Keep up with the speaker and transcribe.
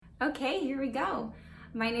Okay, here we go.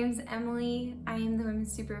 My name's Emily. I am the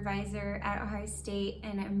women's supervisor at Ohio State,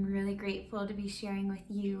 and I'm really grateful to be sharing with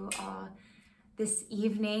you all this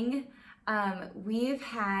evening. We've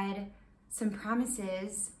had some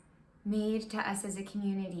promises made to us as a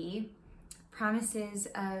community, promises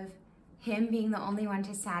of Him being the only one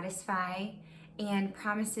to satisfy, and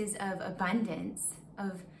promises of abundance,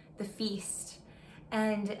 of the feast.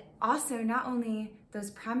 And also not only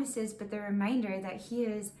those promises, but the reminder that He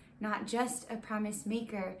is not just a promise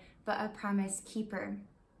maker, but a promise keeper.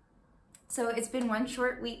 So it's been one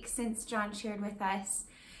short week since John shared with us,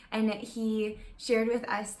 and he shared with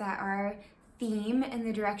us that our theme and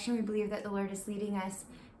the direction we believe that the Lord is leading us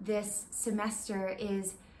this semester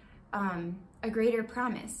is a greater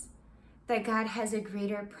promise, that God has a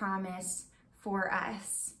greater promise for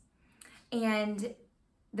us. And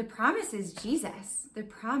the promise is Jesus. The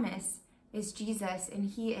promise is Jesus,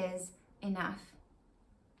 and He is enough.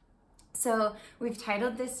 So we've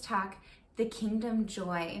titled this talk, The Kingdom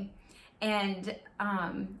Joy. And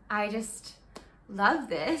I just love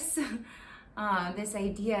this, this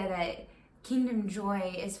idea that kingdom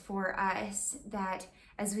joy is for us, that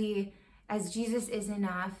as Jesus is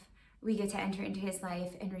enough, we get to enter into His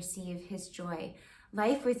life and receive His joy.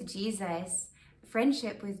 Life with Jesus,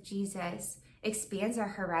 friendship with Jesus, expands our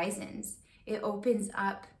horizons. It opens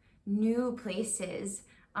up new places.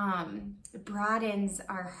 It broadens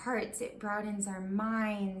our hearts, it broadens our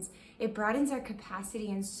minds, it broadens our capacity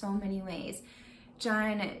in so many ways.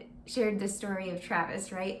 John shared the story of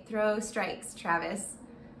Travis, right? Throw strikes, Travis.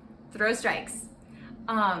 Throw strikes.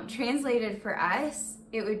 Translated for us,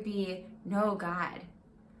 it would be no God.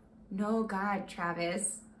 No God,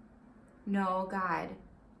 Travis. No God.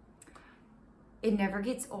 It never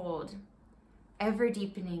gets old. Ever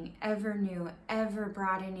deepening, ever new, ever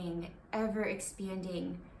broadening, ever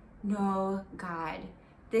expanding. No God.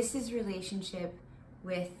 This is relationship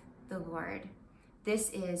with the Lord. This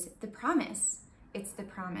is the promise. It's the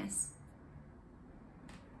promise.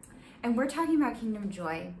 And we're talking about kingdom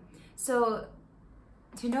joy. So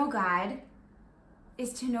to know God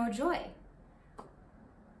is to know joy.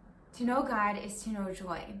 To know God is to know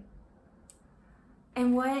joy.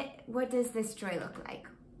 And what does this joy look like?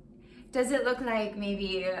 Does it look like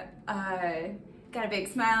maybe got a big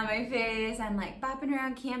smile on my face, I'm like bopping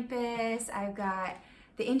around campus, I've got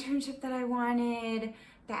the internship that I wanted,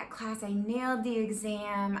 that class I nailed the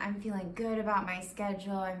exam, I'm feeling good about my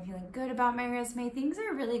schedule, I'm feeling good about my resume, things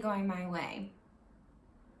are really going my way.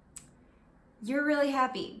 You're really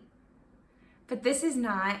happy. But this is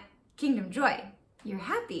not kingdom joy. You're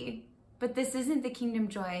happy, but this isn't the kingdom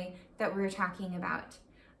joy that we're talking about.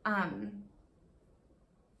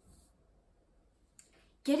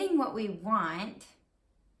 Getting what we want,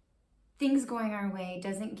 things going our way,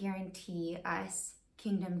 doesn't guarantee us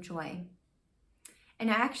kingdom joy. And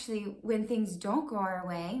actually, when things don't go our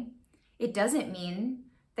way, it doesn't mean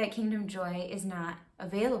that kingdom joy is not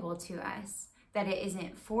available to us, that it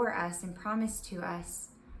isn't for us and promised to us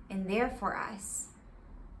and there for us.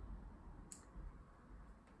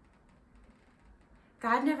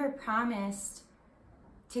 God never promised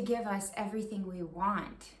to give us everything we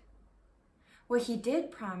want. What He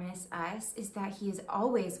did promise us is that He is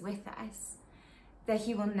always with us, that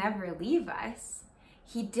He will never leave us.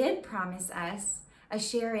 He did promise us a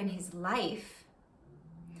share in His life,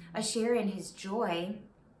 a share in His joy.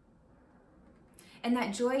 And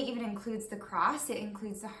that joy even includes the cross. It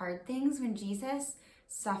includes the hard things. When Jesus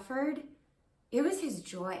suffered, it was His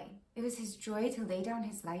joy. It was His joy to lay down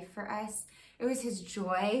His life for us. It was His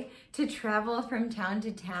joy to travel from town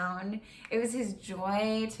to town. It was His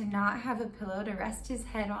joy to not have a pillow to rest His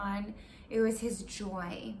head on. It was His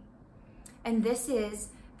joy. And this is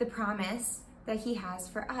the promise that He has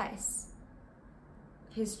for us.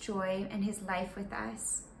 His joy and His life with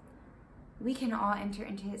us. We can all enter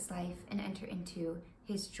into His life and enter into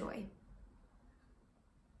His joy.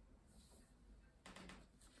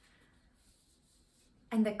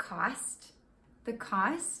 And the cost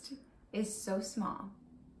is so small.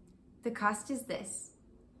 The cost is this.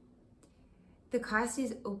 The cost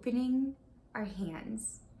is opening our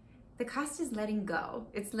hands. The cost is letting go.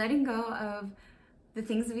 It's letting go of the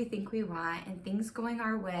things that we think we want and things going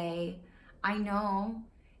our way. I know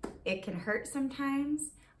it can hurt sometimes.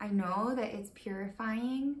 I know that it's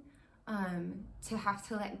purifying to have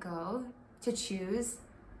to let go, to choose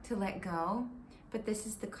to let go. But this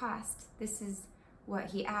is the cost. This is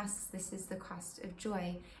what He asks. This is the cost of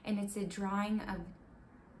joy. And it's a drawing of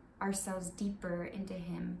ourselves deeper into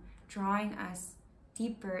Him, drawing us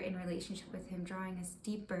deeper in relationship with Him, drawing us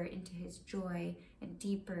deeper into His joy and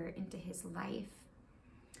deeper into His life.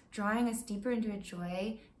 drawing us deeper into a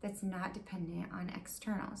joy that's not dependent on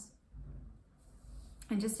externals.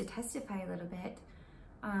 And just to testify a little bit,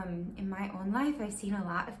 in my own life, I've seen a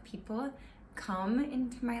lot of people come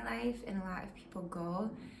into my life and a lot of people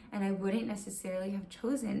go, and I wouldn't necessarily have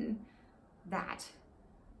chosen that.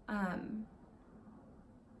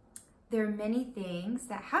 There are many things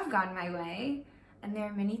that have gone my way, and there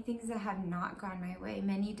are many things that have not gone my way,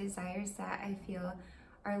 many desires that I feel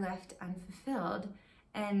are left unfulfilled.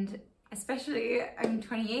 And especially, I'm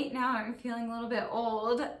 28 now, I'm feeling a little bit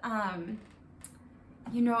old. I'm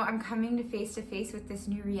coming to face with this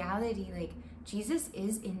new reality, like Jesus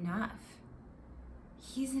is enough.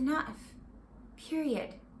 He's enough,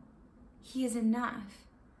 period. He is enough.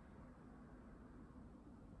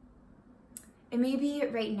 And maybe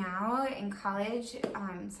right now in college,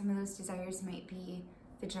 some of those desires might be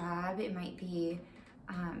the job, it might be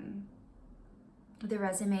the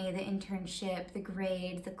resume, the internship, the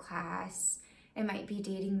grade, the class. It might be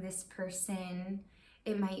dating this person.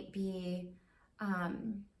 It might be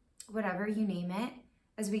whatever, you name it.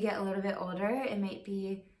 As we get a little bit older, it might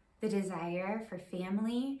be the desire for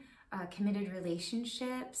family, committed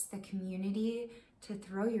relationships, the community to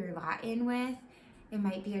throw your lot in with. It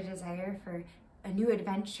might be a desire for a new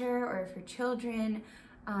adventure or for children,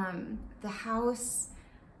 the house.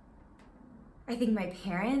 I think my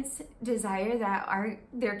parents desire that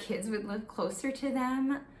their kids would live closer to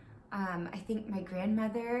them. I think my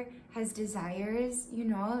grandmother has desires,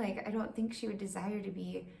 I don't think she would desire to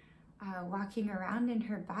be walking around in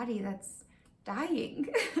her body that's dying.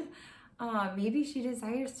 Maybe she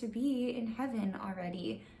desires to be in heaven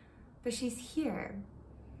already, but she's here.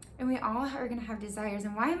 And we all are going to have desires.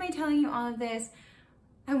 And why am I telling you all of this?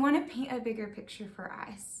 I want to paint a bigger picture for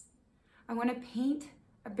us. I want to paint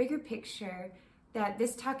a bigger picture that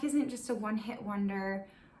this talk isn't just a one-hit wonder,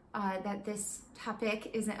 that this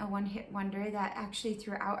topic isn't a one-hit wonder, that actually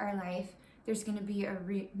throughout our life, there's going to be a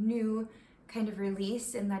new kind of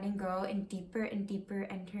release and letting go and deeper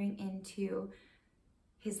entering into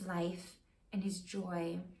his life and his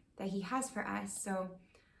joy that he has for us. So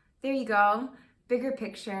there you go. Bigger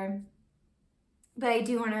picture, but I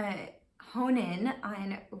do want to hone in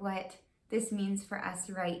on what this means for us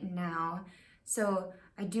right now. So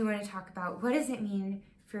I do want to talk about, what does it mean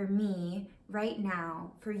for me right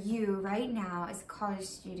now, for you right now as a college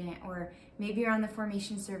student, or maybe you're on the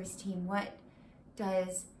formation service team. What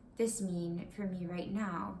does this mean for me right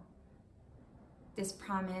now? This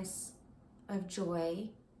promise of joy,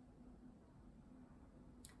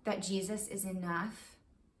 that Jesus is enough.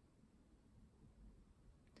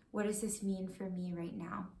 What does this mean for me right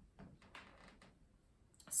now?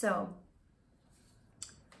 So,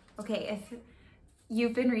 okay, if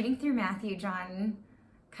you've been reading through Matthew, John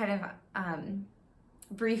kind of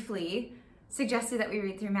briefly suggested that we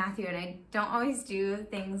read through Matthew, and I don't always do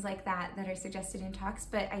things like that are suggested in talks,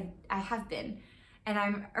 but I have been, and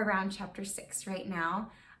I'm around chapter 6 right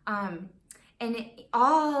now. And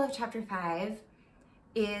all of chapter 5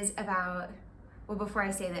 is about, well, before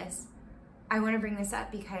I say this, I want to bring this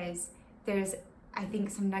up because there's, I think,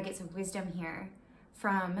 some nuggets of wisdom here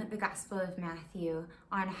from the Gospel of Matthew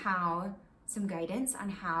on how, some guidance on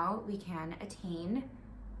how we can attain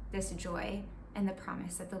this joy and the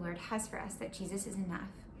promise that the Lord has for us, that Jesus is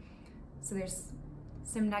enough. So there's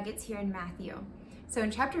some nuggets here in Matthew. So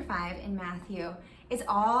in chapter 5 in Matthew, it's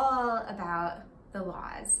all about the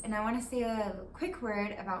laws. And I want to say a quick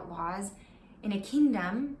word about laws. In a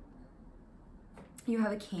kingdom, you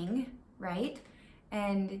have a king, right?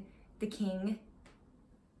 And the king,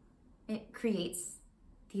 it creates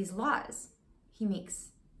these laws. He makes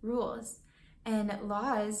rules. And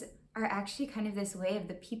laws are actually kind of this way of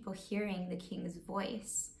the people hearing the king's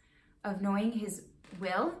voice, of knowing his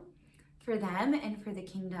will for them and for the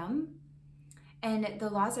kingdom. And the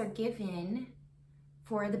laws are given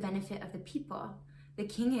for the benefit of the people. The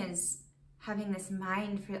king is having this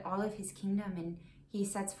mind for all of his kingdom, and he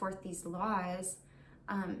sets forth these laws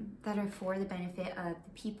that are for the benefit of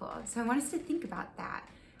the people. So I want us to think about that.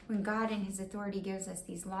 When God in his authority gives us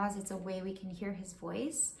these laws, it's a way we can hear his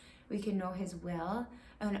voice, we can know his will,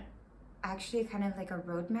 and actually kind of like a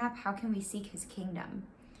roadmap. How can we seek his kingdom?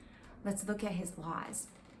 Let's look at his laws.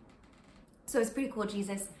 So it's pretty cool.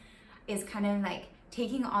 Jesus is kind of like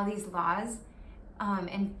taking all these laws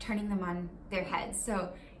and turning them on their heads. So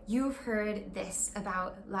you've heard this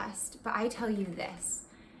about lust, but I tell you this.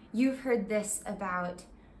 You've heard this about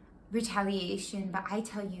retaliation, but I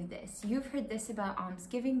tell you this. You've heard this about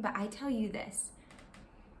almsgiving, but I tell you this.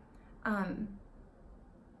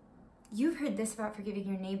 You've heard this about forgiving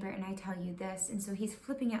your neighbor, and I tell you this. And so he's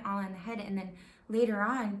flipping it all on the head. And then later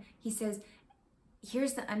on, he says,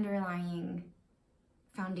 here's the underlying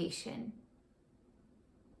foundation.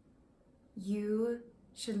 You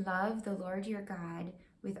should love the Lord your God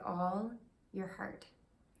with all your heart,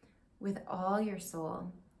 with all your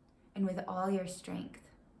soul, and with all your strength.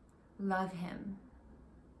 Love him.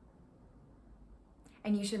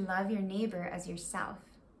 And you should love your neighbor as yourself.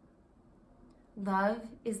 Love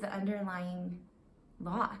is the underlying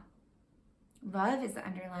law. Love is the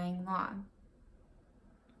underlying law.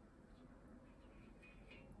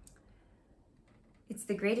 It's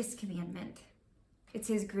the greatest commandment. It's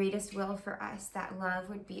his greatest will for us that love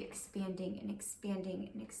would be expanding and expanding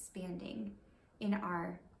and expanding in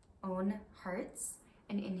our own hearts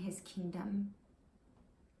and in his kingdom.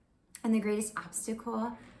 And the greatest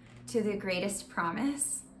obstacle to the greatest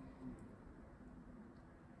promise,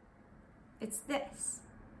 it's this.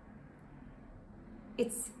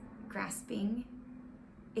 It's grasping,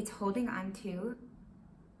 it's holding on to,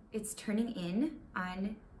 it's turning in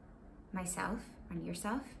on myself, on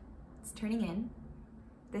yourself. It's turning in.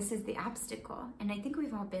 This is the obstacle. And I think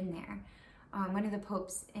we've all been there. One of the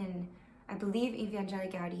popes in, I believe,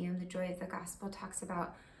 Evangelii Gaudium, the joy of the gospel, talks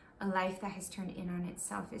about a life that has turned in on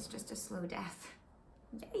itself is just a slow death.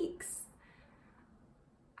 Yikes.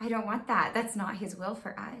 I don't want that. That's not his will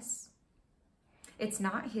for us. It's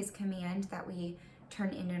not his command that we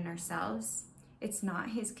turn in on ourselves. It's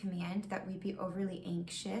not his command that we be overly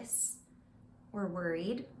anxious or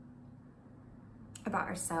worried about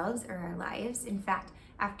ourselves or our lives. In fact,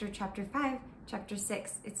 after chapter 5, chapter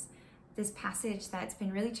 6, it's this passage that's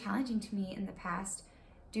been really challenging to me in the past.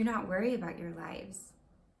 Do not worry about your lives.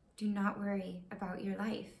 Do not worry about your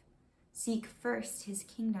life. Seek first his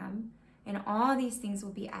kingdom, and all these things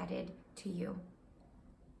will be added to you.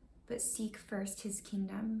 But seek first his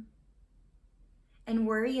kingdom. And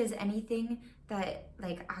worry is anything that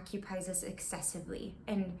occupies us excessively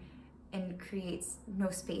and creates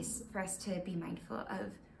no space for us to be mindful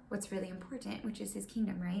of what's really important, which is his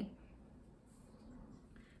kingdom, right?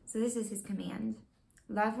 So this is his command.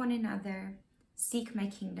 Love one another, seek my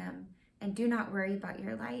kingdom, and do not worry about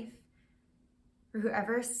your life. For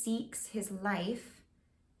whoever seeks his life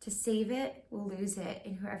to save it will lose it,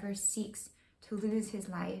 and whoever seeks to lose his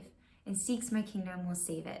life and seeks my kingdom will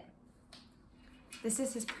save it. This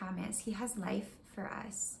is his promise. He has life for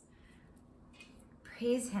us.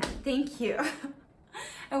 Praise him. Thank you.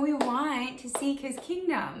 And we want to seek his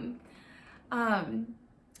kingdom.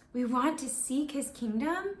 We want to seek his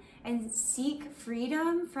kingdom and seek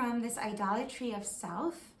freedom from this idolatry of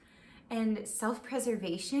self and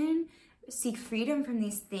self-preservation. Seek freedom from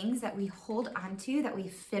these things that we hold onto, that we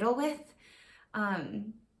fiddle with. I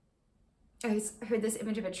heard this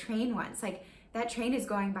image of a train once. Like, that train is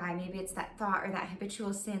going by. Maybe it's that thought or that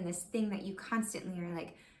habitual sin, this thing that you constantly are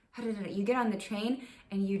like, you get on the train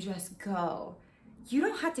and you just go. You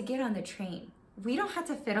don't have to get on the train. We don't have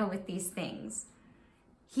to fiddle with these things.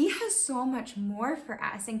 He has so much more for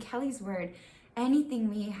us. In Kelly's word, anything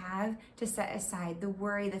we have to set aside, the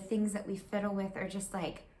worry, the things that we fiddle with or just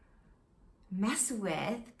mess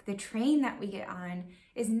with, the train that we get on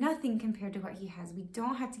is nothing compared to what he has. We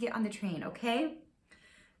don't have to get on the train, okay?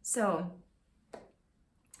 So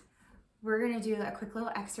we're going to do a quick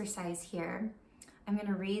little exercise here. I'm going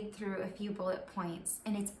to read through a few bullet points,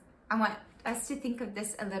 and I want us to think of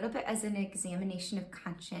this a little bit as an examination of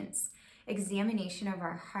conscience, examination of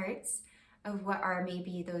our hearts, of what are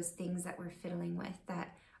maybe those things that we're fiddling with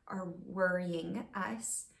that are worrying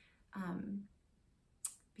us,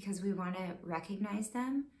 because we want to recognize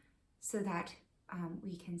them so that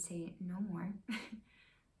we can say, no more.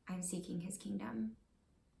 I'm seeking his kingdom.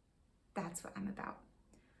 That's what I'm about.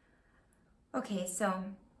 Okay, so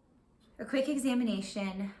a quick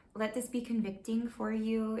examination. Let this be convicting for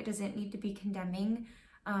you. It doesn't need to be condemning.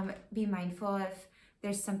 Be mindful if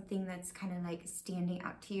there's something that's kind of standing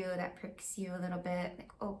out to you that pricks you a little bit.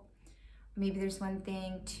 Maybe there's one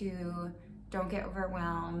thing to don't get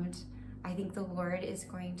overwhelmed. I think the Lord is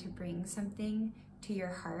going to bring something to your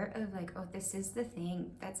heart of this is the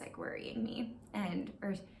thing that's worrying me. I'm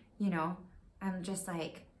just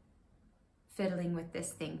fiddling with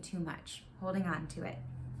this thing too much, holding on to it.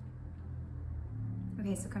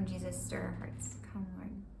 Okay, so come Jesus, stir our hearts. Come,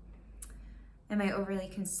 Lord. Am I overly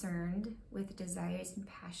concerned with desires and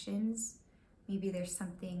passions? Maybe there's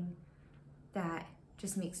something that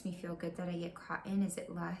just makes me feel good that I get caught in. Is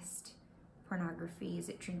it lust, pornography? Is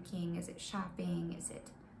it drinking? Is it shopping? Is it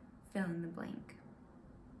fill in the blank?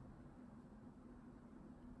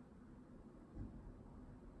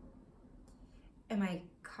 Am I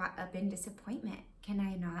caught up in disappointment? Can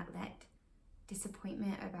I not let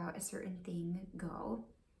disappointment about a certain thing go?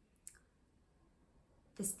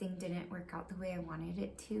 this thing didn't work out the way I wanted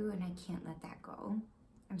it to, and I can't let that go.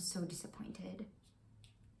 I'm so disappointed.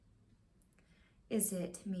 Is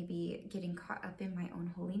it maybe getting caught up in my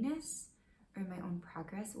own holiness or my own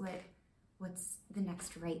progress? What's the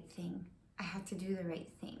next right thing? I have to do the right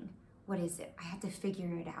thing. What is it? I have to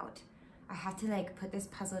figure it out. I have to like put this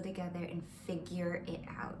puzzle together and figure it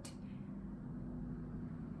out.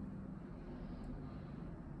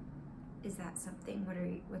 Is that something?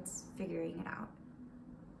 What's figuring it out?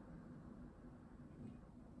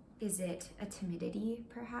 Is it a timidity,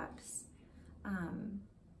 perhaps?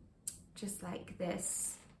 Just like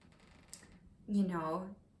this,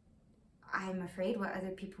 I'm afraid what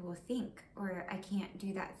other people will think, or I can't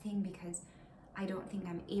do that thing because I don't think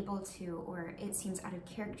I'm able to, or it seems out of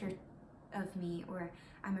character of me, or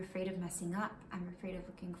I'm afraid of messing up. I'm afraid of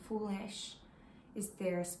looking foolish. Is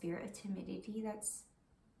there a spirit of timidity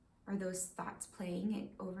are those thoughts playing it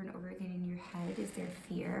over and over again in your head? Is there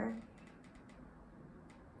fear?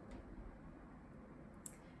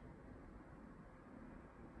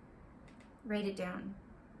 Write it down.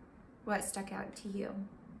 What stuck out to you?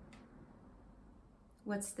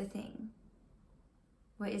 What's the thing?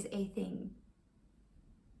 What is a thing?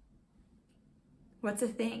 What's a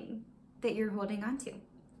thing that you're holding on to?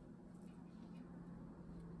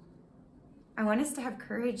 I want us to have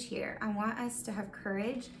courage here. I want us to have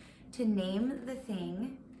courage to name the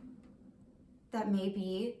thing that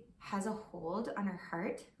maybe has a hold on our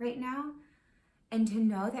heart right now, and to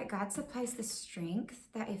know that God supplies the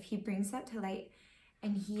strength, that if he brings that to light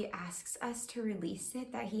and he asks us to release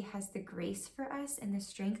it, that he has the grace for us and the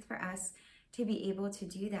strength for us to be able to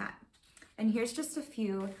do that. And here's just a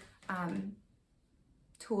few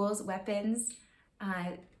tools, weapons,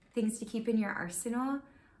 things to keep in your arsenal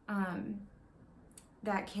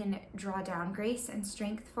that can draw down grace and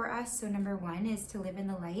strength for us. So number one is to live in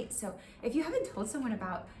the light. So if you haven't told someone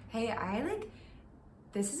about, hey,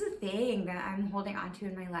 this is a thing that I'm holding on to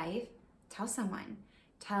in my life, tell someone.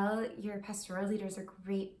 Tell your pastoral leaders, a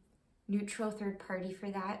great neutral third party for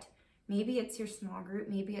that. Maybe it's your small group,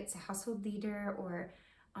 maybe it's a household leader or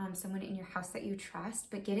someone in your house that you trust,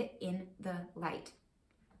 but get it in the light.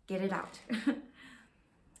 Get it out.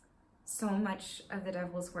 So much of the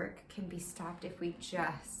devil's work can be stopped if we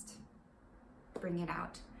just bring it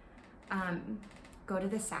out. Go to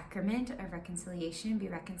the sacrament of reconciliation, be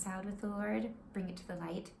reconciled with the Lord, bring it to the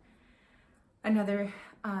light. Another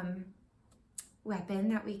weapon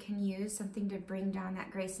that we can use, something to bring down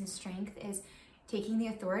that grace and strength, is taking the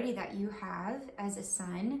authority that you have as a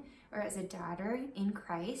son or as a daughter in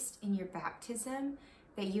Christ in your baptism,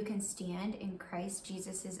 that you can stand in Christ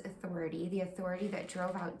Jesus' authority, the authority that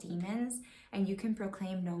drove out demons, and you can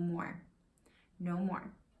proclaim no more. No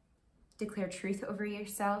more. Declare truth over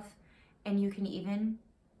yourself, and you can even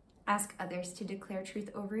ask others to declare truth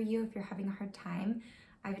over you if you're having a hard time.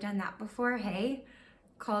 I've done that before. Hey,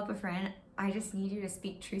 call up a friend. I just need you to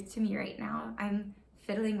speak truth to me right now. I'm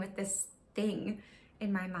fiddling with this thing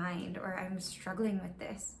in my mind, or I'm struggling with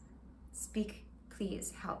this. Speak,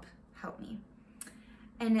 please, help me.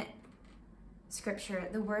 And scripture,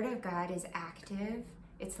 the word of God is active,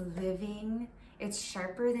 it's living, it's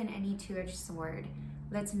sharper than any two-edged sword.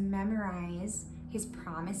 Let's memorize his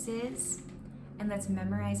promises and let's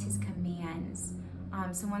memorize his commands.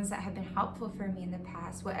 Some ones that have been helpful for me in the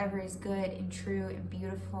past. Whatever is good and true and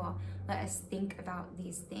beautiful, let us think about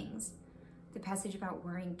these things. The passage about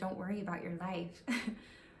worrying, don't worry about your life.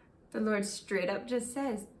 The Lord straight up just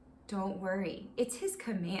says, don't worry. It's his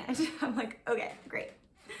command. I'm like, okay, great.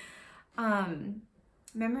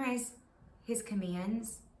 Memorize his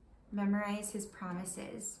commands, memorize his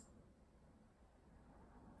promises.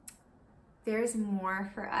 There's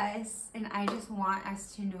more for us, and I just want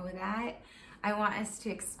us to know that. I want us to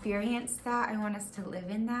experience that. I want us to live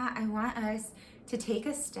in that. I want us to take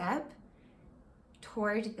a step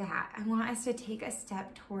toward that. I want us to take a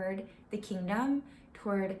step toward the kingdom,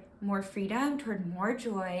 toward more freedom, toward more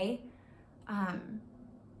joy.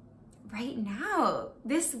 Right now,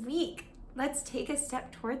 this week, let's take a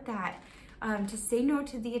step toward that. To say no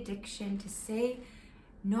to the addiction, to say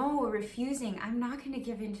no, refusing. I'm not going to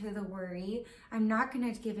give into the worry. I'm not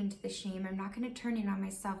going to give into the shame. I'm not going to turn in on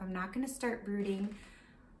myself. I'm not going to start brooding.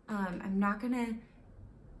 I'm not going to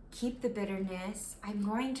keep the bitterness. I'm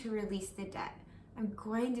going to release the debt. I'm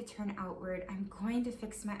going to turn outward. I'm going to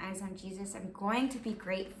fix my eyes on Jesus. I'm going to be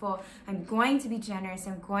grateful. I'm going to be generous.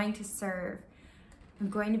 I'm going to serve. I'm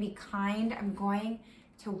going to be kind. I'm going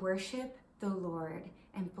to worship the Lord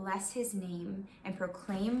and bless his name and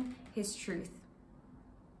proclaim his truth.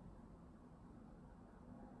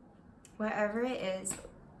 Whatever it is,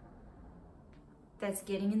 that's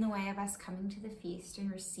getting in the way of us coming to the feast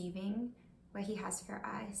and receiving what he has for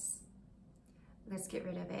us, let's get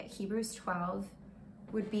rid of it. Hebrews 12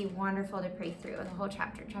 would be wonderful to pray through, the whole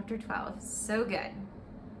chapter, chapter 12, so good.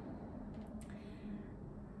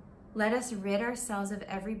 Let us rid ourselves of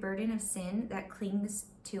every burden of sin that clings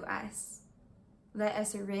to us. Let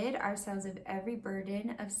us rid ourselves of every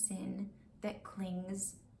burden of sin that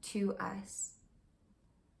clings to us,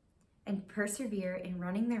 and persevere in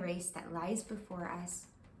running the race that lies before us,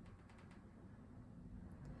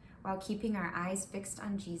 while keeping our eyes fixed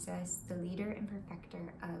on Jesus, the leader and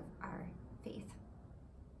perfecter of our faith.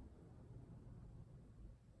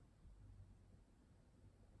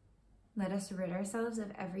 Let us rid ourselves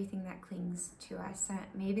of everything that clings to us.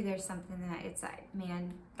 Maybe there's something that it's like,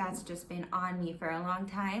 man, that's just been on me for a long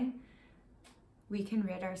time. We can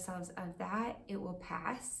rid ourselves of that. It will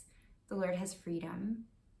pass. The Lord has freedom.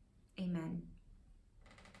 Amen.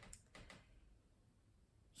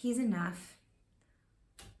 He's enough.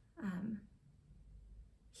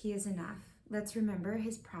 He is enough. Let's remember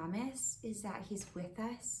his promise is that he's with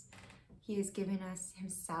us. He has given us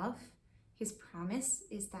himself. His promise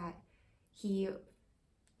is that he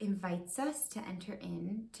invites us to enter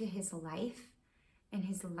into his life, and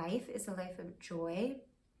his life is a life of joy.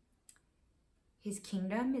 His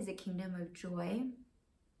kingdom is a kingdom of joy,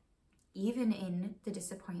 even in the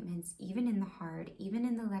disappointments, even in the hard, even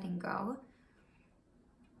in the letting go.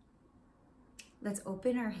 Let's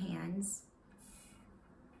open our hands.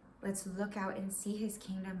 Let's look out and see his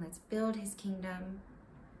kingdom. Let's build his kingdom.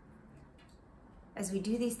 As we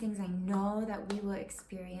do these things, I know that we will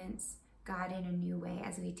experience God in a new way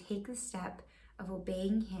as we take the step of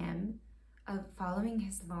obeying him, of following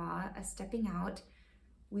his law, of stepping out.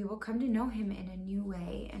 We will come to know him in a new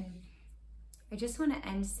way. And I just want to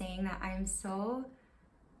end saying that I'm so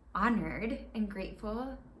honored and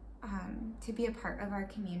grateful to be a part of our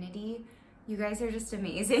community. You guys are just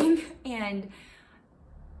amazing. And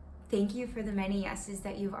thank you for the many yeses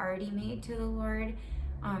that you've already made to the Lord,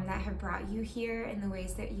 that have brought you here, and the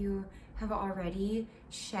ways that you have already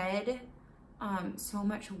shed so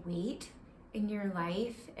much weight in your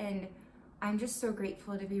life. And I'm just so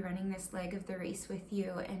grateful to be running this leg of the race with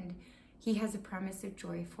you. And he has a promise of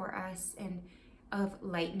joy for us and of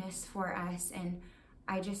lightness for us. And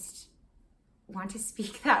I just want to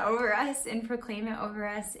speak that over us and proclaim it over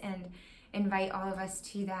us and invite all of us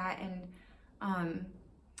to that. And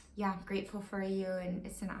yeah, grateful for you, and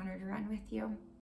it's an honor to run with you.